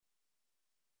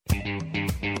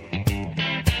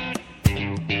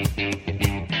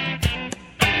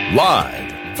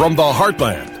Live from the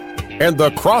heartland and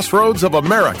the crossroads of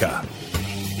America,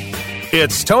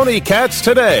 it's Tony Katz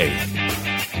Today.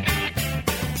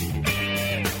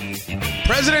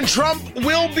 President Trump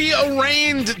will be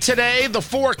arraigned today. The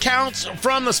 4 counts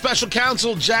from the special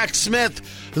counsel, Jack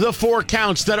Smith, the 4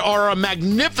 counts that are a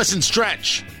magnificent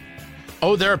stretch.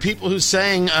 Oh, there are people who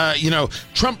saying,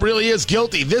 Trump really is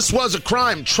guilty. This was a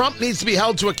crime. Trump needs to be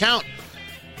held to account.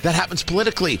 That happens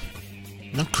politically,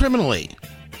 not criminally.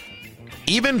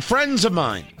 Even friends of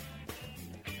mine,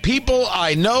 people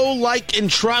I know, like, and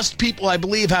trust, people I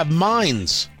believe have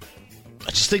minds.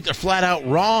 I just think they're flat out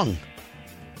wrong.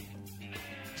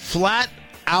 Flat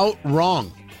out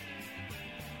wrong.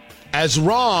 As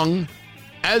wrong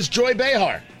as Joy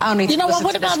Behar. You know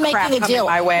what about making a deal?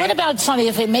 What about, Sonny,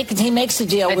 if he makes a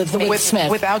deal with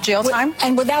Smith? Without jail time?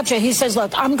 And without jail. He says,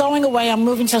 look, I'm going away. I'm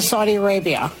moving to Saudi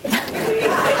Arabia. Wouldn't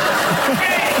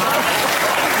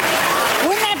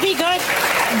that be good?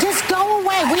 Just go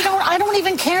away. I don't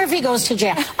even care if he goes to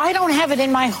jail. I don't have it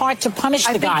in my heart to punish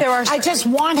the guy. I just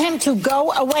want him to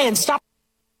go away and stop.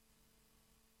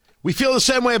 We feel the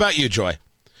same way about you, Joy.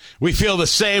 We feel the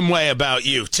same way about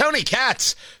you. Tony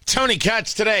Katz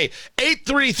today.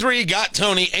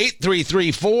 833-GOT-TONY,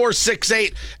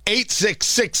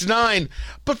 833-468-8669.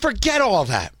 But forget all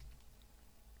that.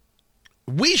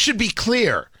 We should be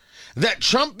clear that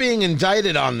Trump being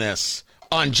indicted on this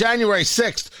on January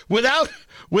 6th without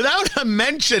a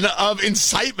mention of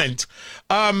incitement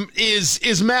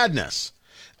is madness.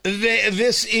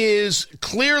 This is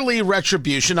clearly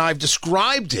retribution. I've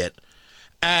described it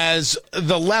as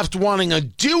the left wanting a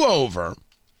do-over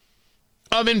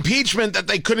of impeachment that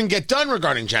they couldn't get done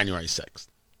regarding January 6th.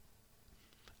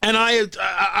 And I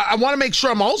want to make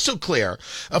sure I'm also clear,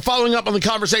 following up on the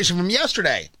conversation from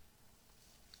yesterday.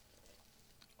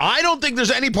 I don't think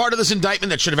there's any part of this indictment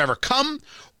that should have ever come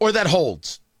or that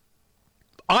holds.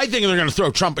 I think they're going to throw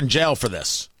Trump in jail for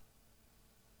this.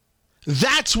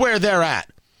 That's where they're at.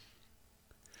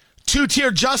 Two-tier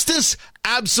justice?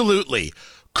 Absolutely.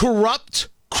 Corrupt,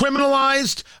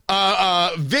 criminalized,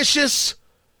 vicious,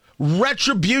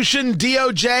 retribution,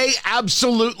 DOJ?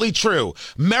 Absolutely true.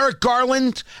 Merrick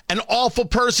Garland, an awful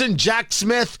person. Jack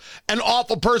Smith, an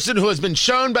awful person who has been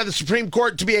shown by the Supreme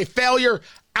Court to be a failure?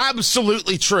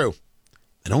 Absolutely true.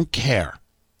 I don't care.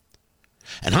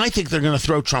 And I think they're going to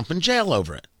throw Trump in jail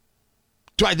over it.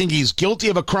 Do I think he's guilty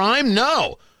of a crime?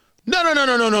 No.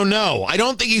 No. I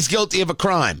don't think he's guilty of a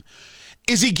crime.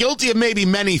 Is he guilty of maybe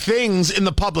many things in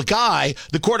the public eye,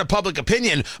 the court of public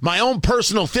opinion, my own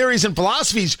personal theories and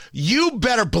philosophies? You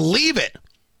better believe it.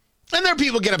 And there are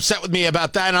people get upset with me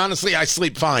about that, and honestly, I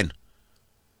sleep fine.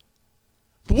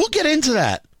 But we'll get into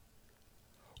that.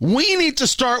 We need to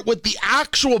start with the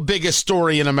actual biggest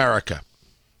story in America.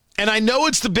 And I know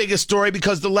it's the biggest story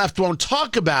because the left won't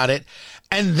talk about it,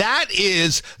 and that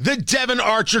is the Devon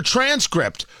Archer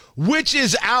transcript, which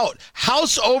is out.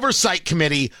 House Oversight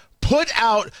Committee put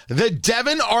out the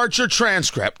Devon Archer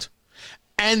transcript,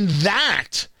 and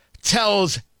that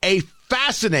tells a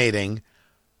fascinating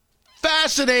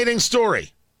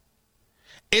story.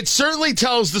 It certainly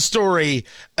tells the story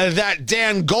that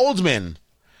Dan Goldman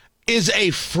is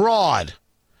a fraud.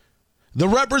 The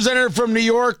representative from New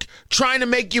York trying to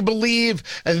make you believe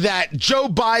that Joe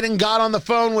Biden got on the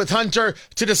phone with Hunter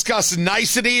to discuss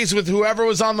niceties with whoever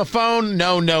was on the phone.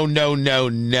 No.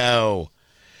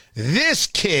 This,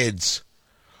 kids,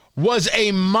 was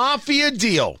a mafia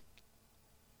deal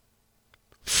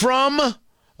from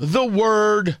the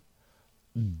word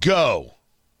go.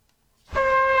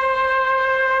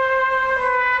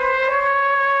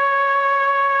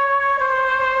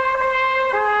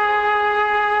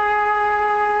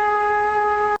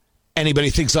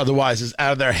 Anybody thinks otherwise is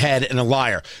out of their head and a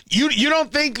liar. You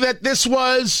don't think that this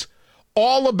was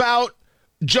all about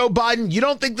Joe Biden? You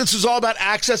don't think this was all about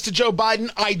access to Joe Biden?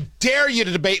 I dare you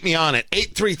to debate me on it.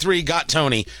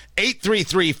 833-GOT-TONY.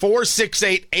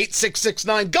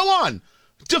 833-468-8669. Go on.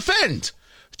 Defend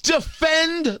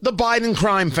the Biden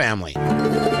crime family.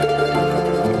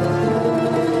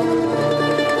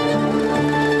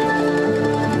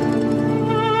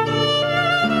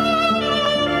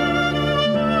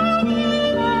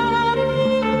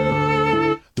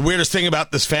 The weirdest thing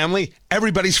about this family,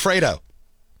 everybody's Fredo.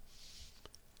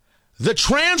 The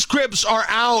transcripts are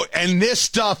out, and this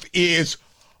stuff is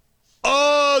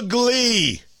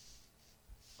ugly.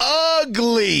 I've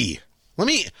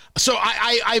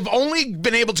only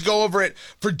been able to go over it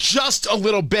for just a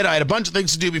little bit. I had a bunch of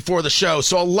things to do before the show.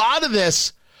 So a lot of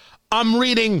this I'm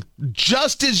reading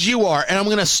just as you are, and I'm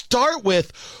going to start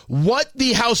with what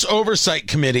the House Oversight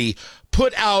Committee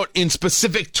put out in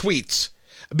specific tweets,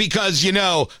 because,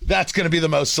 that's going to be the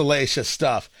most salacious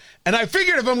stuff. And I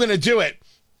figured if I'm going to do it,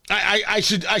 I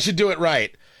should do it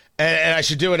right. And I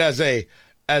should do it as a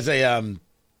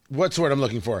what's the word I'm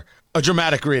looking for? A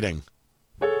dramatic reading.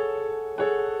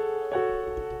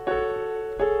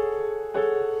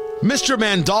 Mr.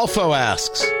 Mandolfo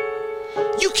asks,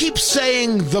 you keep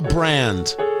saying the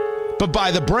brand, but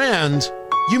by the brand,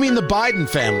 you mean the Biden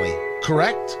family,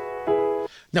 correct?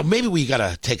 Now, maybe we got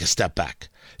to take a step back.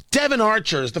 Devin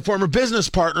Archer is the former business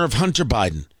partner of Hunter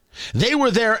Biden. They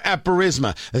were there at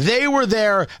Burisma. They were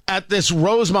there at this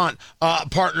Rosemont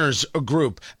Partners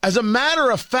group. As a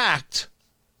matter of fact,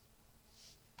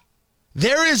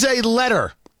 there is a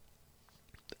letter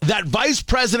that Vice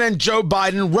President Joe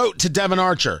Biden wrote to Devin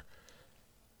Archer.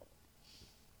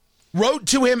 Wrote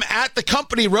to him at the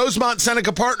company Rosemont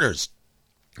Seneca Partners,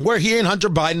 where he and Hunter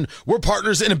Biden were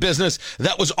partners in a business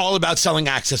that was all about selling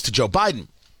access to Joe Biden.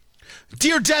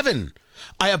 Dear Devin,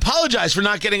 I apologize for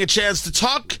not getting a chance to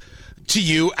talk to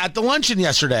you at the luncheon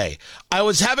yesterday. I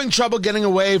was having trouble getting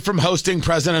away from hosting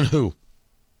President Who.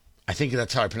 I think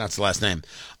that's how I pronounce the last name.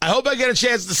 I hope I get a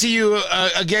chance to see you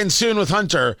again soon with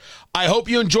Hunter. I hope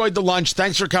you enjoyed the lunch.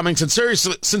 Thanks for coming.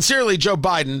 Sincerely, Joe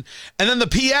Biden. And then the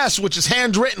PS, which is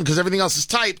handwritten because everything else is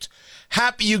typed.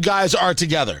 Happy you guys are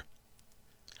together.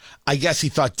 I guess he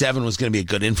thought Devin was going to be a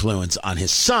good influence on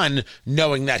his son,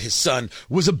 knowing that his son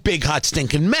was a big, hot,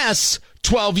 stinking mess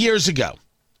 12 years ago.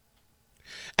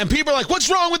 And people are like, what's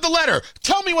wrong with the letter?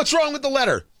 Tell me what's wrong with the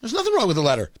letter. There's nothing wrong with the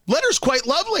letter. Letter's quite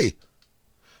lovely.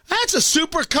 That's a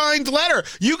super kind letter.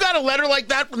 You got a letter like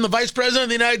that from the Vice President of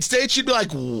the United States, you'd be like,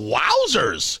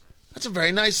 wowzers. That's a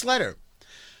very nice letter.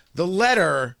 The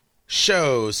letter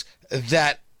shows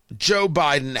that Joe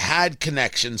Biden had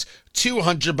connections to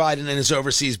Hunter Biden and his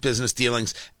overseas business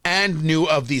dealings and knew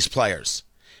of these players.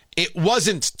 It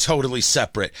wasn't totally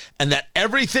separate, and that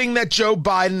everything that Joe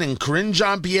Biden and Karine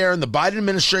Jean-Pierre and the Biden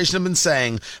administration have been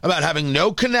saying about having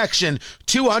no connection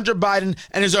to Hunter Biden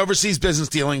and his overseas business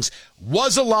dealings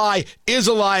was a lie, is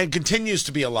a lie, and continues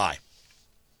to be a lie.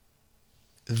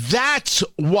 That's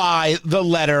why the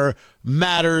letter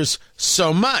matters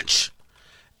so much.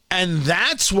 And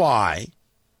that's why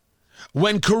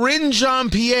when Karine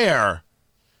Jean-Pierre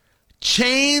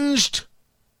changed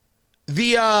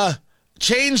the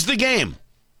game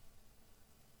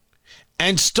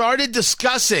and started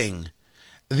discussing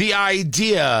the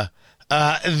idea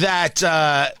that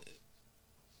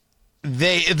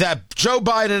Joe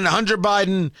Biden and Hunter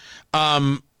Biden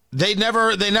they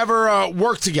never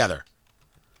worked together.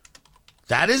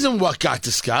 That isn't what got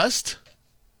discussed.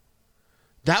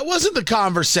 That wasn't the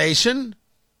conversation.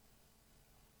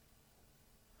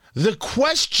 The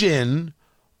question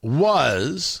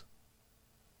was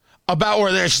about, or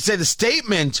I should say the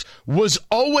statement was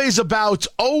always about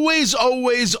Joe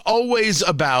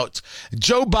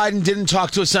Biden didn't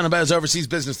talk to his son about his overseas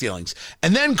business dealings.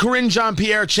 And then Karine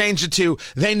Jean-Pierre changed it to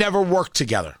they never worked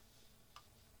together.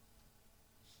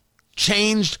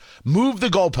 Moved the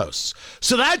goalposts.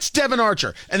 So that's Devin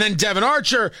Archer. And then Devin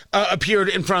Archer appeared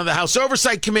in front of the House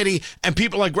Oversight Committee, and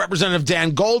people like Representative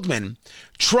Dan Goldman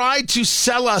tried to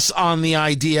sell us on the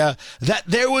idea that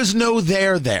there was no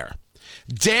there.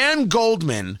 Dan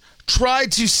Goldman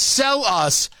tried to sell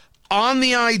us on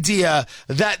the idea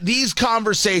that these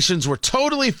conversations were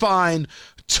totally fine,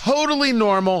 totally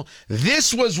normal.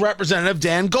 This was Representative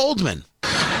Dan Goldman.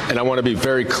 And I want to be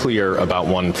very clear about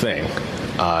one thing.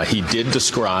 He did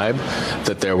describe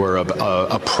that there were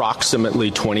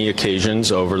approximately 20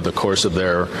 occasions over the course of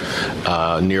their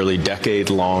nearly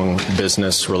decade-long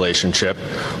business relationship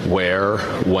where,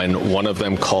 when one of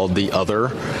them called the other,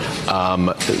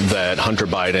 that Hunter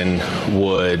Biden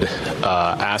would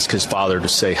ask his father to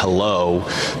say hello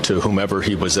to whomever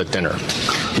he was at dinner.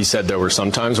 He said there were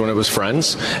some times when it was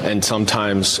friends and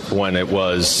sometimes when it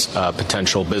was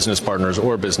potential business partners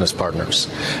or business partners.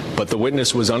 But the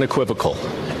witness was unequivocal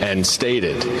and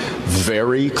stated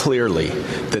very clearly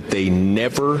that they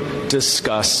never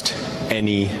discussed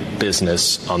any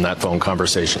business on that phone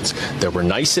conversations. There were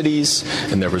niceties,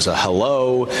 and there was a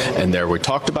hello, and we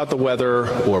talked about the weather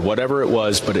or whatever it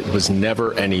was, but it was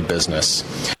never any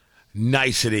business.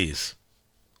 Niceties.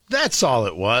 That's all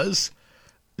it was.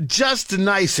 Just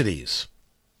niceties.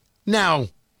 Now,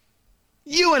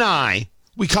 you and I,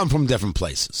 we come from different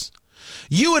places.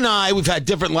 You and I, we've had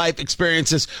different life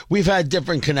experiences. We've had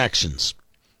different connections.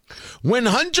 When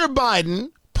Hunter Biden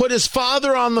put his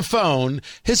father on the phone,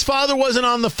 his father wasn't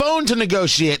on the phone to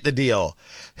negotiate the deal.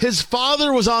 His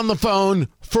father was on the phone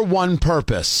for one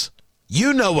purpose.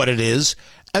 You know what it is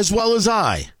as well as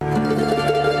I.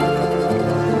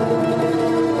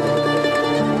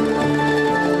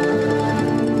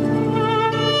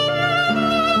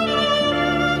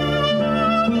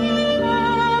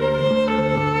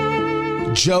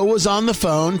 Joe was on the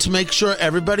phone to make sure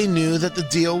everybody knew that the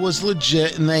deal was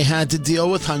legit and they had to deal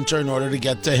with Hunter in order to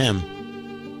get to him.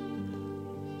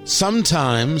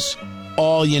 Sometimes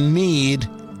all you need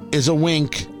is a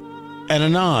wink and a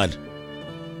nod.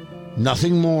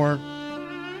 Nothing more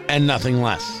and nothing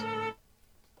less.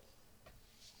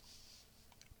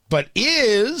 But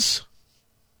is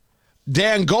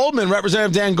Dan Goldman,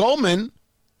 Representative Dan Goldman,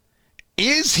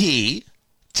 is he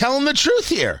telling the truth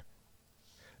here?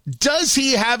 Does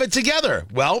he have it together?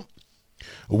 Well,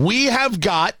 we have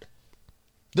got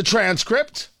the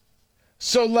transcript,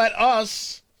 so let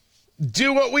us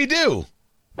do what we do.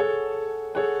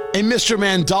 And Mr.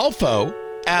 Mandolfo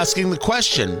asking the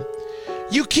question,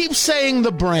 you keep saying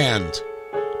the brand,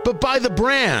 but by the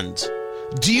brand,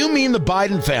 do you mean the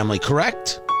Biden family,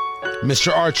 correct?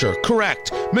 Mr. Archer,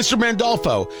 correct. Mr.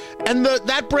 Mandolfo, and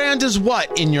that brand is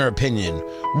what, in your opinion?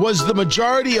 Was the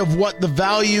majority of what the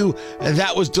value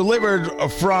that was delivered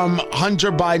from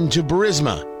Hunter Biden to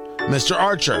Burisma? Mr.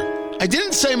 Archer, I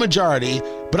didn't say majority,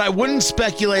 but I wouldn't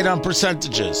speculate on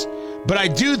percentages. But I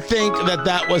do think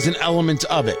that was an element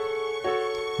of it.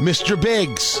 Mr.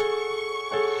 Biggs,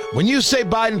 when you say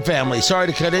Biden family, sorry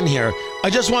to cut in here, I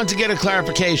just want to get a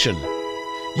clarification.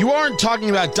 You aren't talking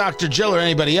about Dr. Jill or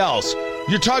anybody else.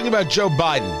 You're talking about Joe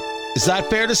Biden. Is that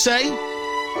fair to say?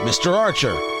 Mr.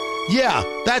 Archer, yeah,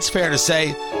 that's fair to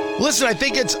say. Listen,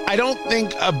 I don't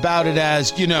think about it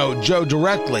as, Joe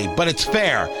directly, but it's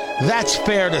fair. That's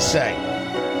fair to say.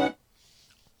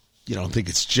 You don't think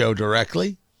it's Joe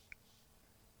directly?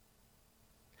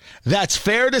 That's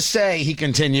fair to say, he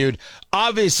continued.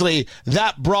 Obviously,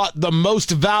 that brought the most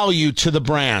value to the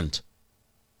brand.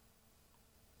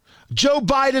 Joe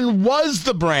Biden was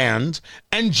the brand,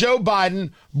 and Joe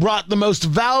Biden brought the most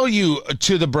value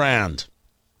to the brand.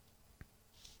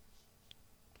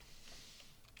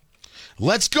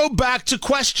 Let's go back to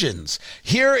questions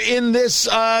here in this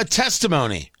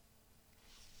testimony.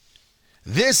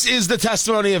 This is the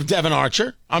testimony of Devin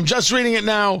Archer. I'm just reading it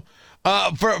now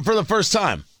for the first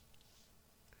time.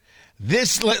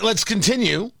 Let's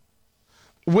continue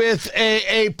with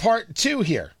a part two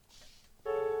here.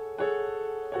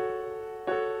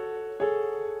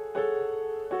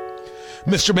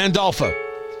 Mr. Mandolfo,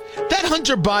 that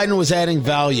Hunter Biden was adding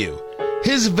value.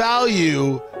 His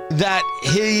value that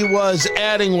he was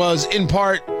adding was, in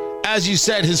part, as you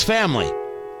said, his family.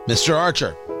 Mr.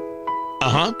 Archer.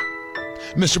 Uh-huh.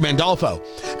 Mr. Mandolfo.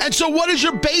 And so what is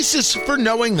your basis for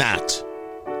knowing that?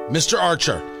 Mr.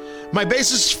 Archer. My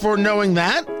basis for knowing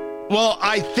that? Well,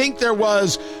 I think there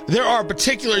are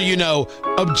particular,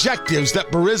 objectives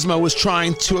that Burisma was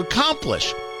trying to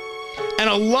accomplish. And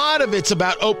a lot of it's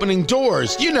about opening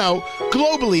doors,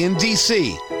 globally in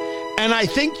D.C. And I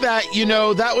think that,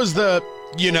 that was the,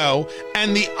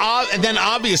 and then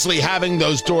obviously having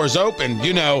those doors open,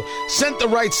 sent the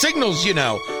right signals,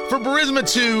 for Burisma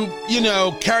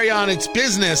to, carry on its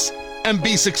business and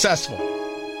be successful.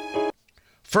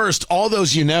 First, all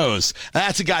those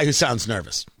that's a guy who sounds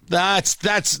nervous.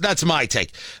 That's my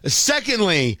take.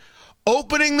 Secondly,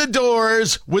 opening the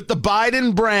doors with the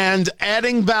Biden brand,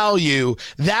 adding value,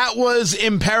 that was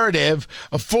imperative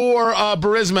for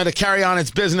Burisma to carry on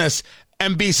its business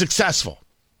and be successful.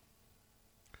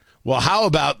 Well, how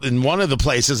about in one of the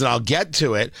places, and I'll get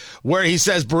to it, where he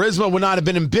says Burisma would not have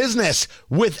been in business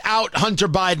without Hunter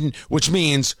Biden, which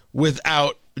means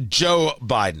without Joe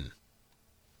Biden.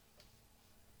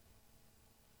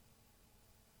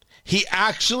 He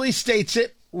actually states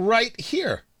it right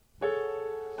here.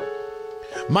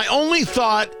 My only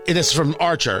thought, it is from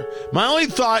Archer, my only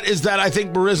thought is that I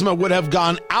think Burisma would have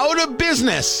gone out of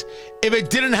business if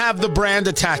it didn't have the brand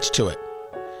attached to it.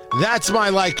 That's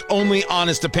my, only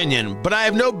honest opinion, but I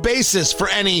have no basis for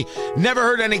never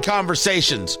heard any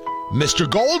conversations. Mr.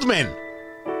 Goldman.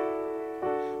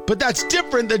 But that's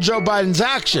different than Joe Biden's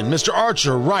action. Mr.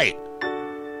 Archer, right.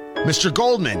 Mr.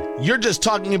 Goldman, you're just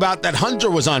talking about that Hunter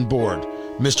was on board.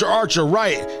 Mr. Archer,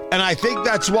 right. And I think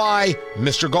that's why,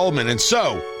 Mr. Goldman, and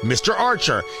so, Mr.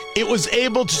 Archer, it was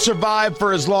able to survive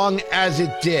for as long as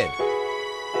it did.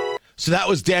 So that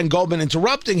was Dan Goldman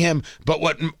interrupting him. But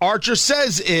what Archer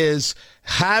says is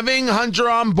having Hunter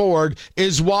on board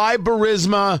is why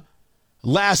Burisma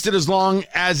lasted as long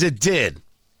as it did.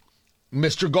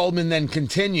 Mr. Goldman then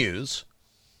continues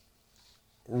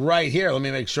right here. Let me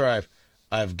make sure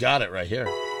I've got it right here.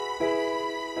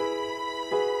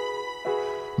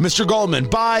 Mr. Goldman,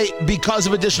 buy because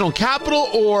of additional capital,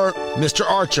 or Mr.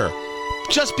 Archer,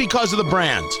 just because of the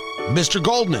brand? Mr.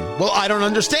 Goldman, well, I don't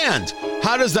understand.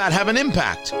 How does that have an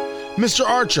impact? Mr.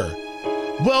 Archer,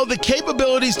 well, the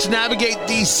capabilities to navigate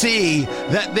DC,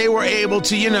 that they were able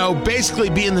to,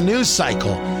 basically be in the news cycle.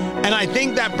 And I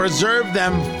think that preserved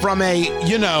them from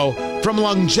from a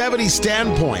longevity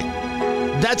standpoint.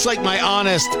 That's like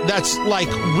that's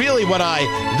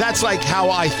like how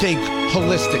I think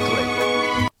holistically.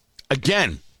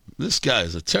 Again, this guy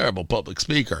is a terrible public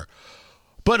speaker.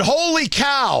 But holy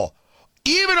cow,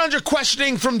 even under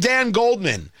questioning from Dan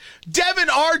Goldman, Devin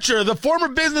Archer, the former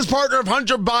business partner of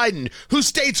Hunter Biden, who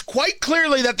states quite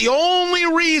clearly that the only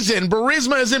reason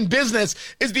Burisma is in business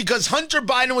is because Hunter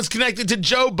Biden was connected to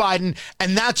Joe Biden,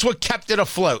 and that's what kept it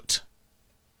afloat.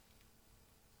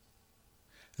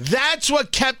 That's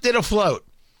what kept it afloat.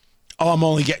 Oh, I'm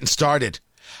only getting started.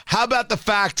 How about the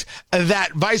fact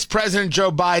that Vice President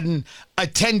Joe Biden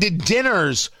attended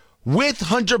dinners with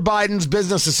Hunter Biden's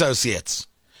business associates,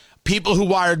 people who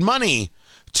wired money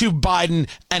to Biden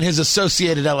and his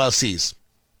associated LLCs?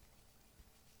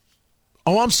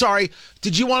 Oh, I'm sorry.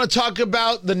 Did you want to talk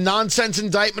about the nonsense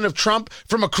indictment of Trump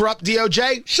from a corrupt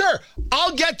DOJ? Sure,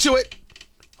 I'll get to it.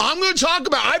 I'm going to talk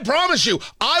about it. I promise you,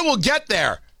 I will get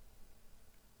there.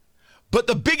 But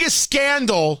the biggest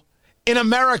scandal in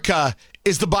America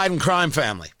is the Biden crime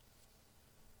family.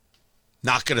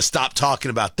 Not going to stop talking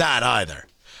about that either.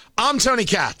 I'm Tony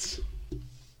Katz.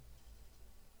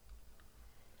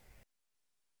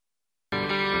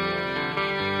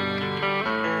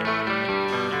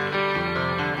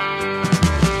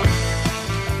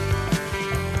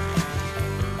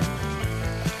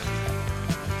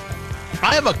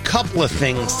 I have a couple of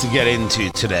things to get into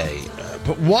today,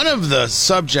 but one of the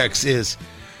subjects is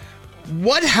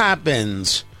what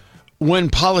happens when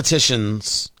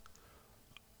politicians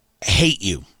hate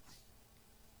you.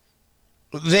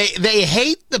 They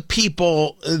hate the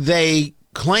people they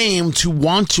claim to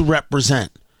want to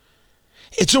represent.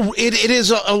 It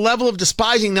is a level of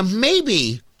despising them.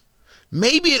 Maybe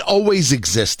it always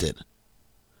existed.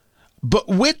 But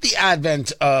with the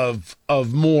advent of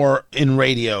more in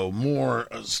radio, more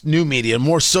new media,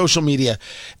 more social media,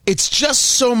 it's just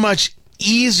so much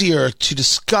easier to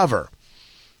discover.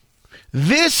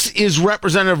 This is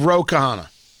Representative Ro Khanna,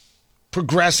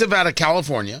 progressive out of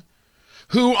California,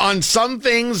 who on some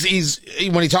things,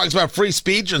 when he talks about free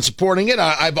speech and supporting it,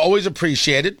 I've always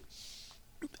appreciated.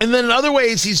 And then in other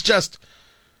ways, he's just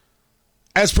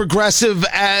as progressive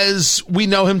as we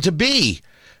know him to be.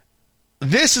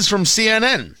 This is from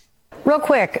CNN. Real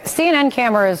quick, CNN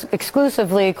cameras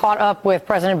exclusively caught up with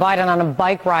President Biden on a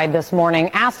bike ride this morning,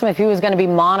 asked him if he was going to be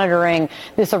monitoring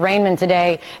this arraignment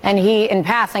today, and he, in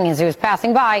passing, as he was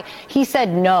passing by, he said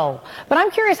no. But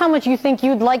I'm curious how much you think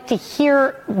you'd like to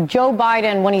hear Joe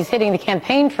Biden, when he's hitting the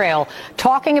campaign trail,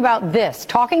 talking about this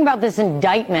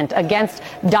indictment against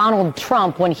Donald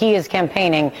Trump when he is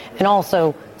campaigning and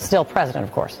also still president,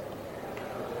 of course.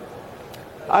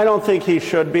 I don't think he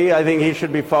should be. I think he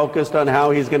should be focused on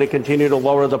how he's going to continue to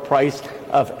lower the price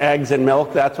of eggs and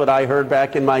milk. That's what I heard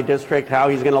back in my district, how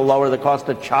he's going to lower the cost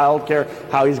of child care,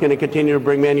 how he's going to continue to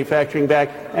bring manufacturing back,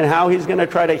 and how he's going to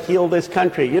try to heal this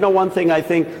country. You know, one thing I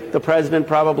think the president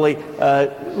probably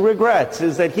regrets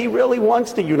is that he really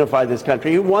wants to unify this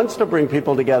country. He wants to bring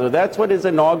people together. That's what his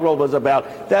inaugural was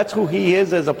about. That's who he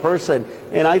is as a person.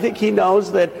 And I think he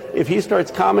knows that if he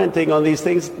starts commenting on these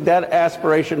things, that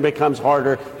aspiration becomes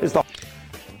harder.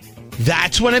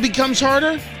 That's when it becomes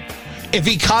harder? If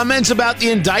he comments about the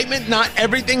indictment, not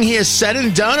everything he has said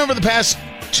and done over the past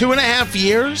 2.5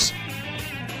 years?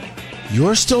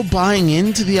 You're still buying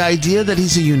into the idea that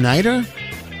he's a uniter?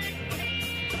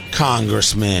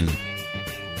 Congressman,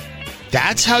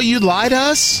 that's how you lie to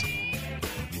us?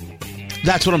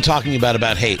 That's what I'm talking about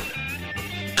hate.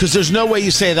 Because there's no way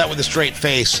you say that with a straight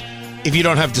face if you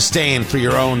don't have disdain for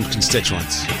your own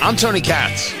constituents. I'm Tony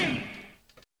Katz.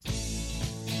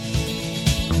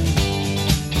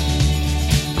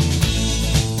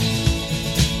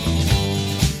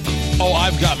 Oh,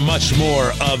 I've got much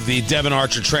more of the Devin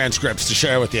Archer transcripts to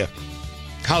share with you.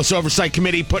 House Oversight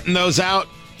Committee putting those out.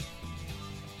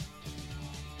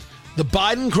 The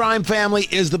Biden crime family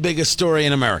is the biggest story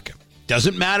in America.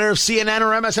 Doesn't matter if CNN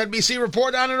or MSNBC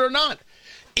report on it or not.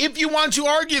 If you want to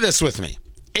argue this with me,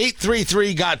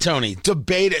 833-GOT-TONY.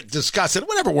 Debate it, discuss it,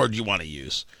 whatever word you want to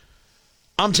use.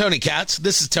 I'm Tony Katz.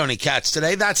 This is Tony Katz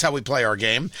Today. That's how we play our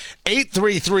game.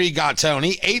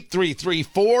 833-GOT-TONY.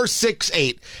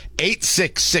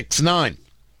 833-468-8669.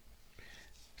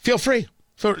 Feel free.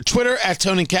 For Twitter at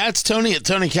Tony Katz. Tony at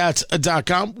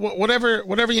TonyKatz.com.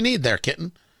 Whatever you need there,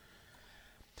 kitten.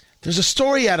 There's a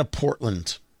story out of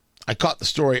Portland. I caught the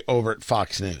story over at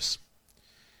Fox News.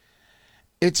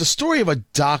 It's a story of a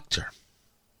doctor.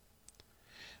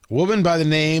 A woman by the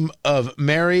name of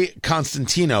Mary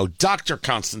Constantino. Dr.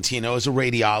 Constantino is a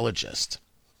radiologist.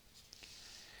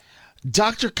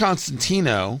 Dr.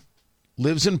 Constantino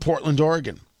lives in Portland,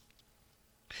 Oregon.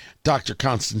 Dr.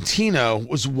 Constantino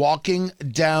was walking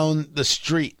down the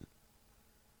street,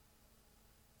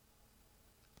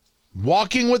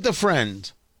 walking with a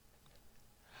friend,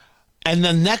 and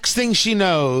the next thing she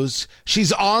knows,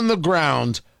 she's on the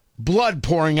ground, blood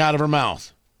pouring out of her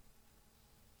mouth.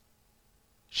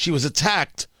 She was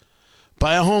attacked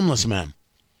by a homeless man.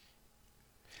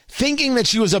 Thinking that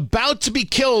she was about to be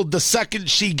killed the second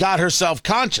she got herself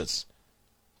conscious,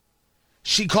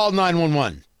 she called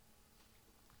 911.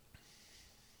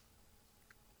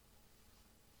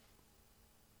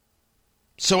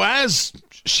 So as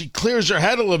she clears her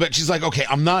head a little bit, she's like, okay,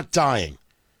 I'm not dying.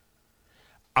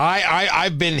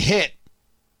 I've been hit.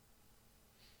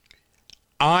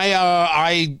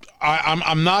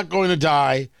 I'm not going to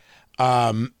die.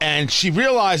 And she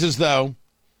realizes, though,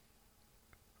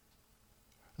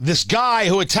 this guy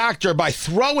who attacked her by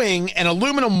throwing an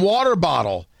aluminum water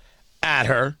bottle at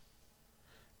her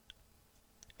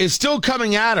is still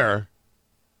coming at her.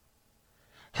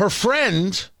 Her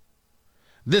friend,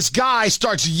 this guy,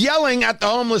 starts yelling at the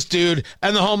homeless dude,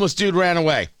 and the homeless dude ran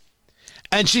away.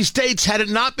 And she states, had it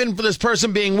not been for this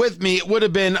person being with me, it would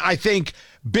have been, I think,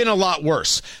 been a lot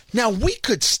worse. Now, we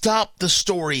could stop the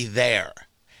story there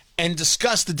and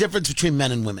discuss the difference between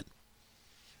men and women.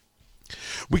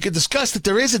 We could discuss that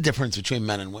there is a difference between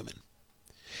men and women.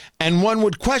 And one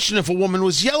would question, if a woman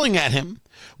was yelling at him,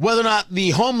 whether or not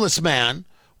the homeless man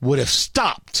would have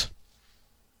stopped.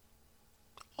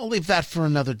 I'll leave that for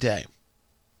another day.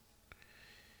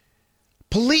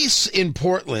 Police in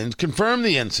Portland confirmed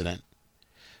the incident,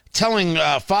 telling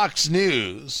Fox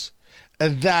News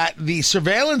that the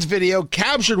surveillance video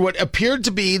captured what appeared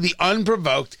to be the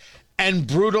unprovoked and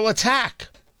brutal attack.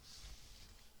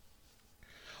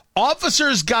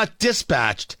 Officers got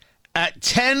dispatched at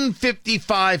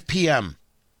 10:55 p.m.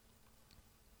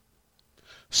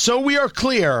 So we are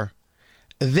clear,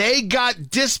 they got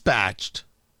dispatched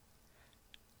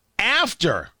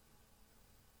after,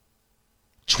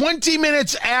 20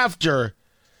 minutes after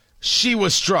she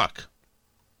was struck.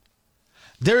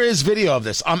 There is video of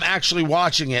this. I'm actually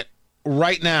watching it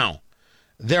right now.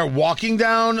 They're walking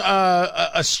down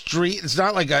a street. It's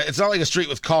not like a street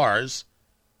with cars.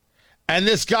 And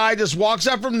this guy just walks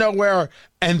up from nowhere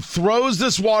and throws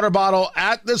this water bottle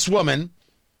at this woman.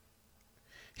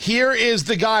 Here is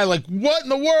the guy like, what in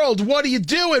the world? What are you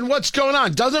doing? What's going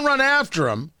on? Doesn't run after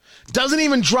him. Doesn't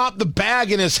even drop the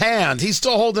bag in his hand. He's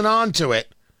still holding on to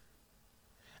it.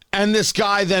 And this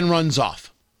guy then runs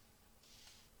off.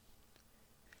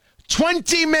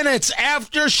 20 minutes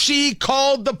after she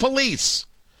called the police,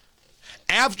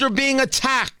 after being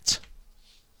attacked,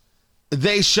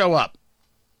 they show up.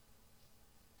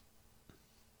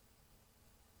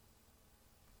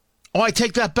 Oh, I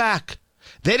take that back.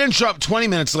 They didn't show up 20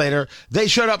 minutes later. They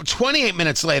showed up 28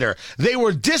 minutes later. They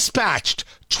were dispatched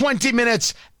 20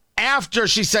 minutes after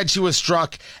she said she was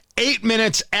struck, 8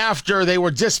 minutes after they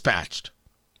were dispatched.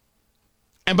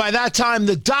 And by that time,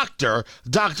 the doctor,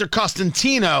 Dr.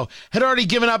 Costantino, had already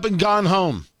given up and gone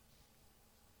home.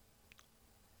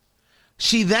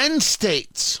 She then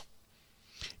states,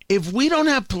 if we don't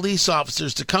have police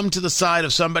officers to come to the side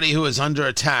of somebody who is under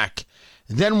attack,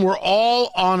 then we're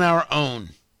all on our own.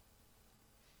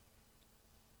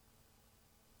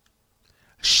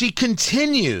 She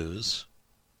continues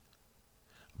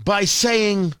by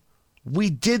saying, we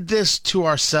did this to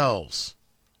ourselves.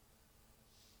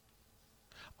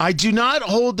 I do not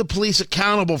hold the police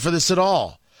accountable for this at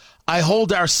all. I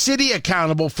hold our city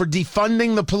accountable for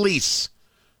defunding the police.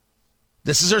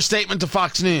 This is her statement to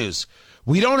Fox News.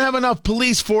 We don't have enough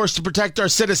police force to protect our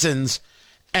citizens,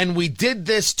 and we did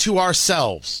this to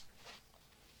ourselves.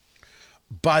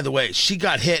 By the way, she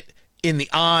got hit in the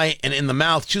eye and in the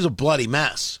mouth. She was a bloody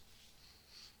mess.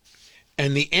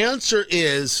 And the answer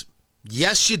is,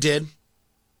 yes, you did.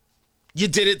 You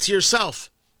did it to yourself.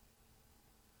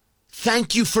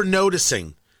 Thank you for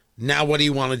noticing. Now what do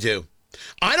you want to do?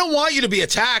 I don't want you to be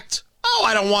attacked. Oh,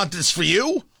 I don't want this for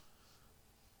you.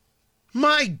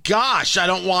 My gosh, I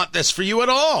don't want this for you at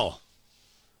all.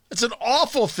 It's an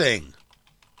awful thing.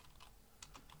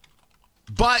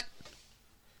 But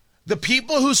the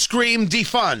people who scream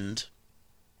defund,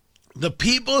 the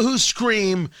people who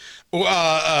scream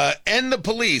end the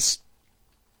police,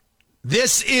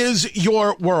 this is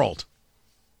your world.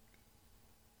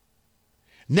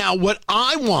 Now, what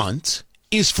I want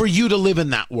is for you to live in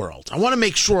that world. I want to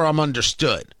make sure I'm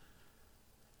understood.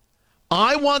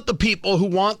 I want the people who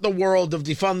want the world of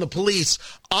defund the police,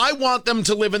 I want them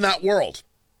to live in that world.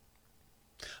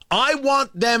 I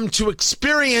want them to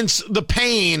experience the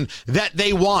pain that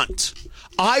they want.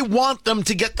 I want them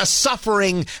to get the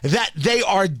suffering that they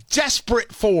are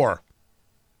desperate for.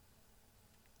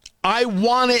 I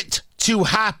want it to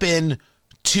happen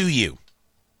to you.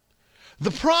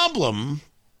 The problem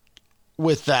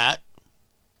with that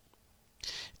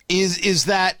is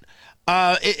that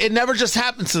it never just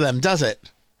happens to them, does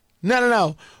it?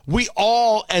 No. We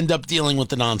all end up dealing with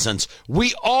the nonsense.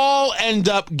 We all end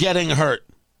up getting hurt.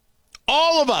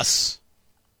 All of us.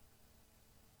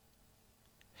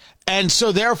 And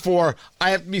so, therefore, I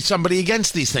have to be somebody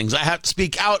against these things. I have to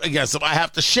speak out against them. I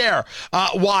have to share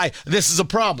why this is a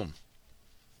problem.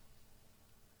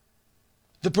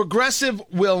 The progressive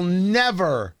will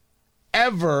never,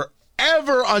 ever,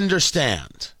 ever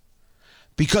understand,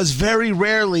 because very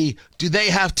rarely do they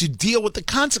have to deal with the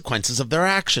consequences of their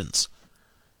actions.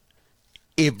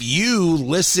 If you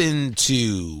listen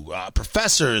to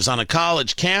professors on a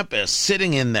college campus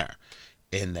sitting in their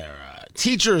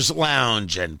teacher's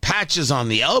lounge and patches on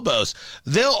the elbows,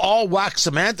 they'll all wax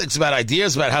semantics about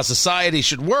ideas about how society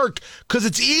should work because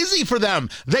it's easy for them.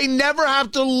 They never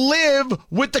have to live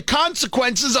with the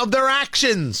consequences of their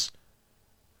actions.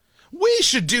 We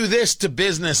should do this to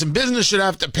business, and business should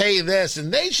have to pay this,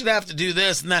 and they should have to do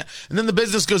this and that. And then the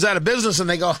business goes out of business, and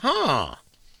they go,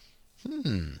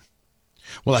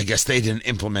 well, I guess they didn't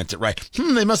implement it right.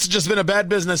 They must have just been a bad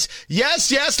business.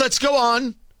 Yes, let's go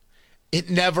on. It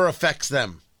never affects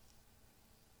them.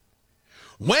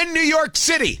 When New York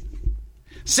City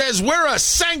says we're a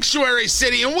sanctuary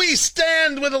city and we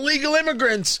stand with illegal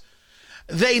immigrants,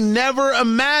 they never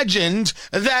imagined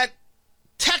that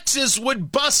Texas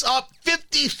would bus up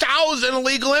 50,000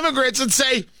 illegal immigrants and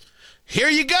say, here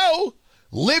you go,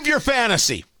 live your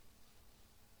fantasy.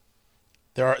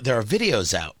 There are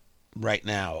videos out right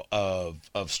now of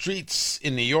streets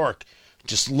in New York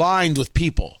just lined with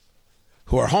people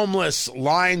who are homeless,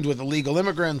 lined with illegal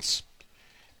immigrants.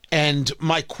 And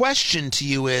my question to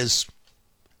you is,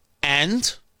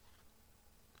 and?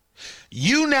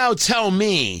 You now tell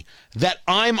me that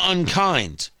I'm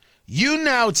unkind. You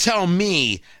now tell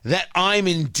me that I'm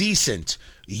indecent.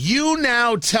 You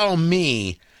now tell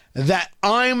me that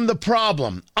I'm the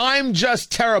problem. I'm just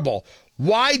terrible.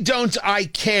 Why don't I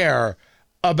care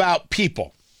about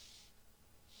people?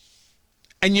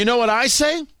 And you know what I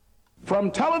say?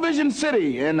 From Television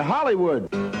City in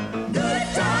Hollywood.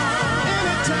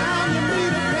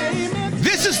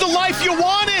 This is the life you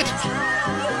wanted.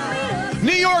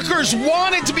 New Yorkers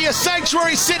wanted to be a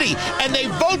sanctuary city, and they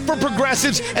vote for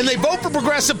progressives, and they vote for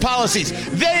progressive policies.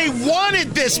 They wanted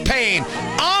this pain.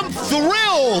 I'm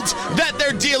thrilled that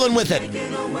they're dealing with it.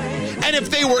 And if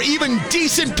they were even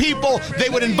decent people, they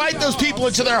would invite those people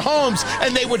into their homes,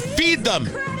 and they would feed them.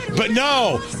 But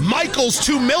no, Michael's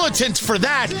too militant for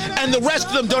that, and the rest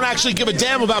of them don't actually give a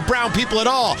damn about brown people at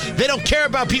all. They don't care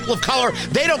about people of color.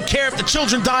 They don't care if the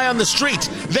children die on the streets.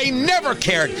 They never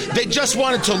cared. They just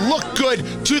wanted to look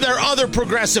good to their other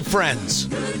progressive friends.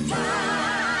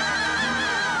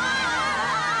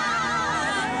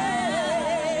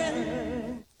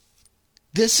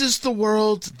 This is the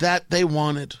world that they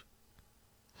wanted.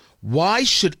 Why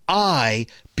should I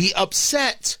be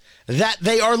upset that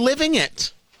they are living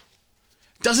it?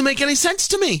 Doesn't make any sense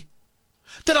to me.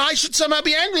 That I should somehow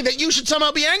be angry, that you should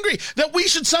somehow be angry, that we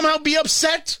should somehow be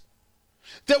upset,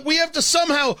 that we have to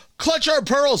somehow clutch our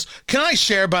pearls. Can I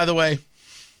share, by the way?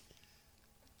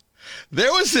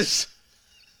 There was this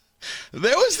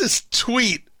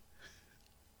tweet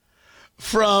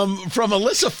from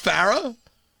Alyssa Farah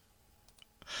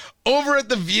over at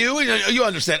The View. You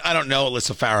understand, I don't know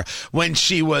Alyssa Farah. When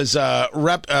she was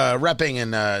repping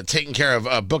and taking care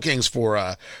of bookings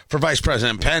for Vice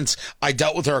President Pence, I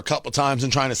dealt with her a couple times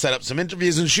and trying to set up some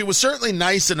interviews, and she was certainly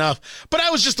nice enough, but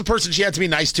I was just the person she had to be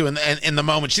nice to in the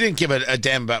moment. She didn't give a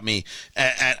damn about me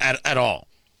at all.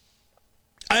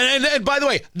 And by the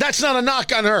way, that's not a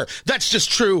knock on her. That's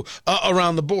just true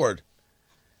around the board.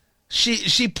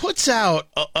 She puts out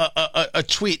a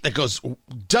tweet that goes,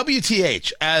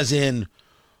 WTH, as in,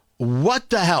 what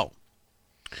the hell?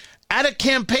 At a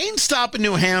campaign stop in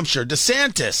New Hampshire,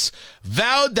 DeSantis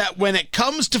vowed that when it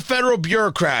comes to federal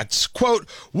bureaucrats, quote,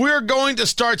 we're going to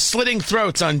start slitting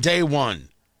throats on day one.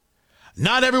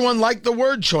 Not everyone liked the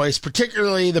word choice,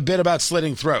 particularly the bit about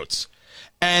slitting throats.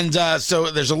 And so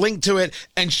there's a link to it,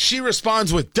 and she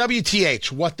responds with,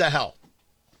 WTH, what the hell?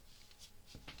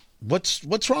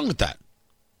 What's wrong with that?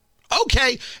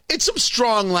 Okay, it's some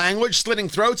strong language, slitting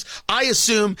throats. I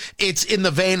assume it's in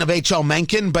the vein of H.L.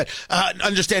 Mencken, but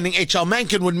understanding H.L.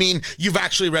 Mencken would mean you've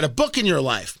actually read a book in your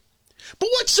life. But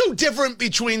what's so different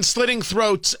between slitting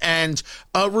throats and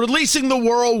releasing the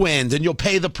whirlwind and you'll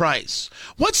pay the price?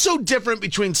 What's so different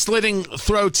between slitting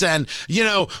throats and,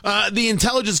 the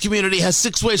intelligence community has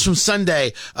 6 ways from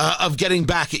Sunday of getting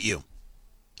back at you?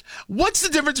 What's the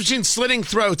difference between slitting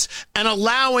throats and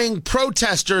allowing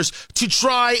protesters to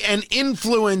try and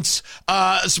influence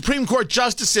Supreme Court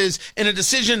justices in a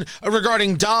decision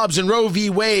regarding Dobbs and Roe v.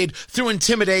 Wade through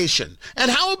intimidation?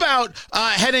 And how about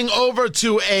heading over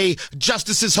to a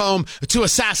justice's home to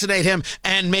assassinate him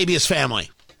and maybe his family?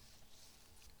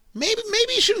 Maybe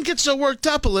you shouldn't get so worked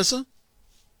up, Alyssa.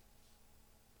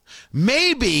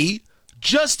 Maybe,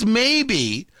 just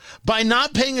maybe, by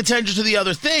not paying attention to the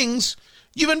other things,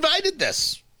 you've invited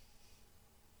this.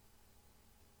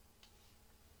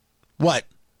 What?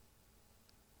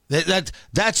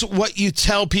 That's what you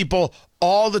tell people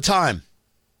all the time.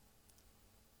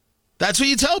 That's what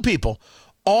you tell people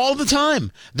all the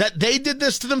time, that they did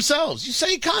this to themselves. You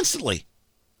say it constantly.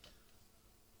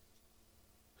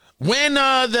 When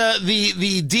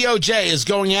the DOJ is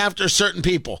going after certain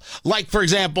people, like, for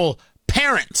example,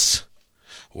 parents.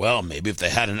 Well, maybe if they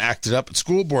hadn't acted up at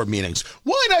school board meetings,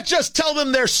 why not just tell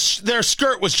them their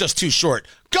skirt was just too short?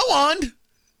 Go on.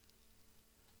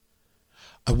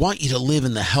 I want you to live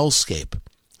in the hellscape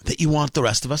that you want the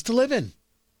rest of us to live in.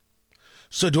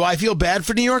 So do I feel bad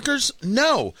for New Yorkers?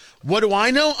 No. What do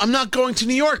I know? I'm not going to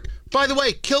New York. By the way,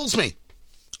 it kills me.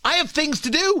 I have things to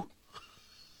do.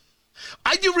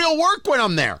 I do real work when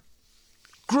I'm there.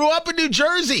 Grew up in New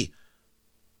Jersey.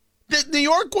 New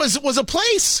York was a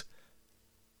place.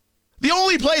 The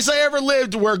only place I ever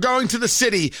lived where going to the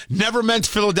city never meant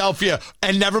Philadelphia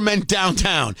and never meant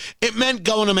downtown. It meant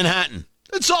going to Manhattan.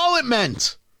 That's all it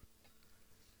meant.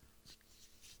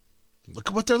 Look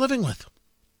at what they're living with.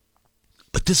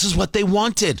 But this is what they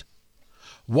wanted.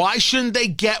 Why shouldn't they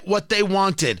get what they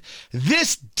wanted?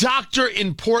 This doctor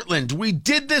in Portland, we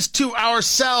did this to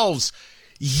ourselves.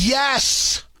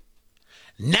 Yes.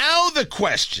 Now the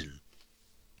question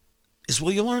is,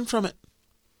 will you learn from it?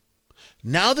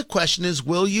 Now the question is,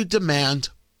 will you demand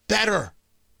better?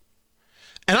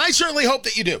 And I certainly hope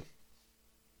that you do.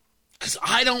 Because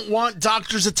I don't want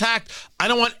doctors attacked. I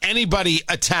don't want anybody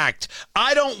attacked.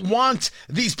 I don't want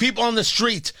these people on the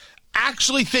street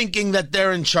actually thinking that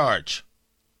they're in charge.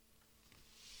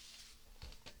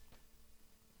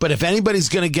 But if anybody's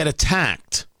going to get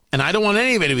attacked, and I don't want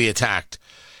anybody to be attacked,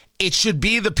 it should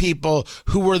be the people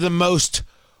who were the most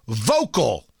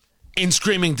vocal in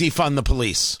screaming defund the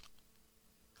police.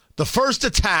 The first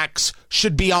attacks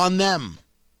should be on them.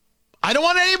 I don't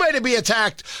want anybody to be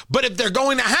attacked, but if they're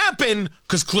going to happen,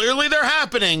 because clearly they're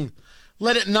happening,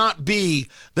 let it not be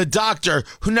the doctor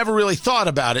who never really thought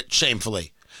about it,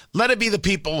 shamefully. Let it be the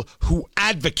people who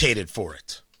advocated for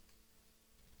it.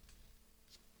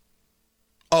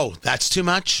 Oh, that's too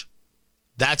much?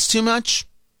 That's too much?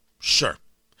 Sure.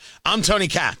 I'm Tony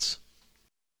Katz.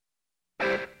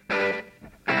 The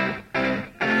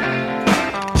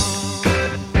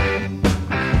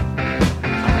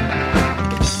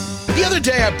other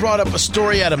day, I brought up a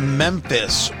story out of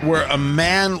Memphis where a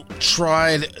man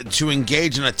tried to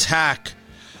engage an attack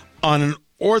on an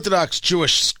Orthodox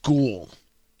Jewish school.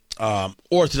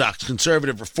 Orthodox,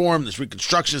 conservative, reform, there's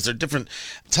Reconstructionists, there are different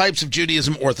types of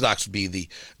Judaism. Orthodox would be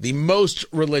the most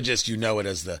religious, you know it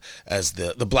as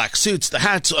the black suits, the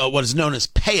hats, what is known as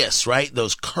payas, right?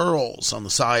 Those curls on the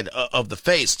side of the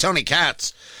face. Tony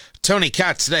Katz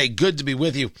today, good to be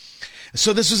with you.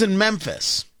 So this was in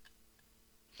Memphis.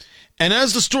 And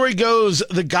as the story goes,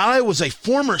 the guy was a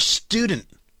former student,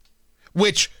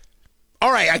 which,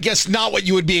 all right, I guess not what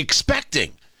you would be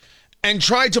expecting, and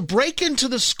tried to break into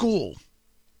the school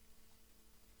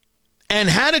and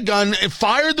had a gun and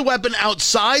fired the weapon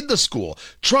outside the school,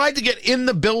 tried to get in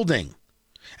the building.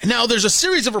 And now there's a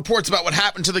series of reports about what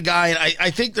happened to the guy, and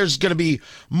I think there's going to be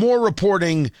more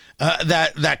reporting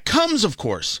that comes, of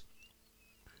course.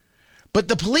 But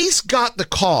the police got the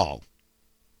call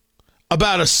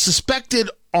about a suspect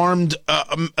armed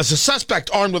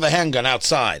with a handgun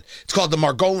outside. It's called the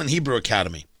Margolin Hebrew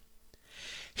Academy.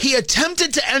 He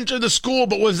attempted to enter the school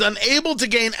but was unable to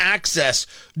gain access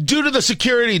due to the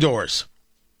security doors.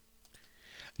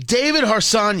 David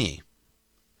Harsanyi,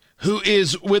 who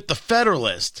is with the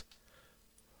Federalist,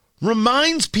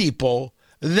 reminds people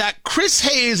that Chris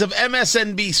Hayes of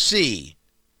MSNBC,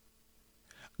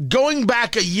 going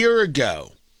back a year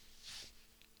ago,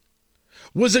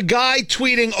 was a guy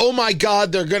tweeting, oh my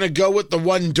God, they're going to go with the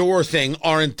one door thing,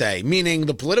 aren't they? Meaning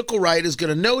the political right is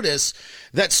going to notice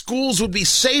that schools would be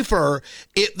safer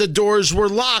if the doors were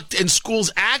locked, and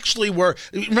schools actually were.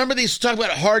 Remember they used to talk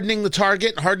about hardening the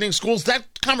target, hardening schools?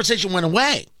 That conversation went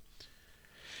away.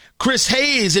 Chris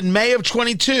Hayes in May of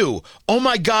 22. Oh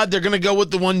my God, they're going to go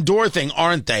with the one door thing,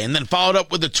 aren't they? And then followed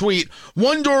up with a tweet,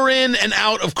 one door in and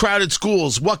out of crowded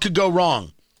schools. What could go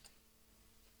wrong?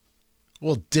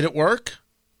 Well, did it work?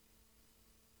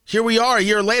 Here we are a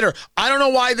year later. I don't know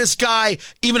why this guy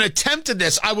even attempted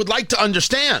this. I would like to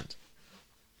understand.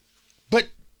 But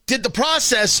did the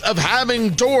process of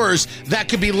having doors that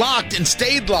could be locked and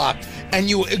stayed locked, and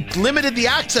you limited the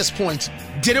access points,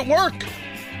 did it work?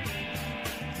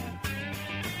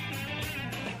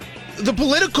 The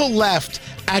political left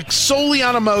acts solely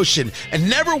on emotion and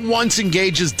never once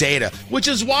engages data, which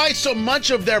is why so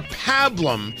much of their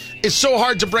pablum is so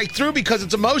hard to break through, because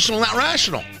it's emotional, not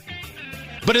rational.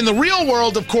 But in the real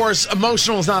world, of course,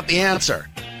 emotional is not the answer.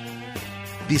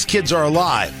 These kids are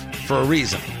alive for a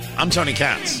reason. I'm Tony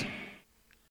Katz.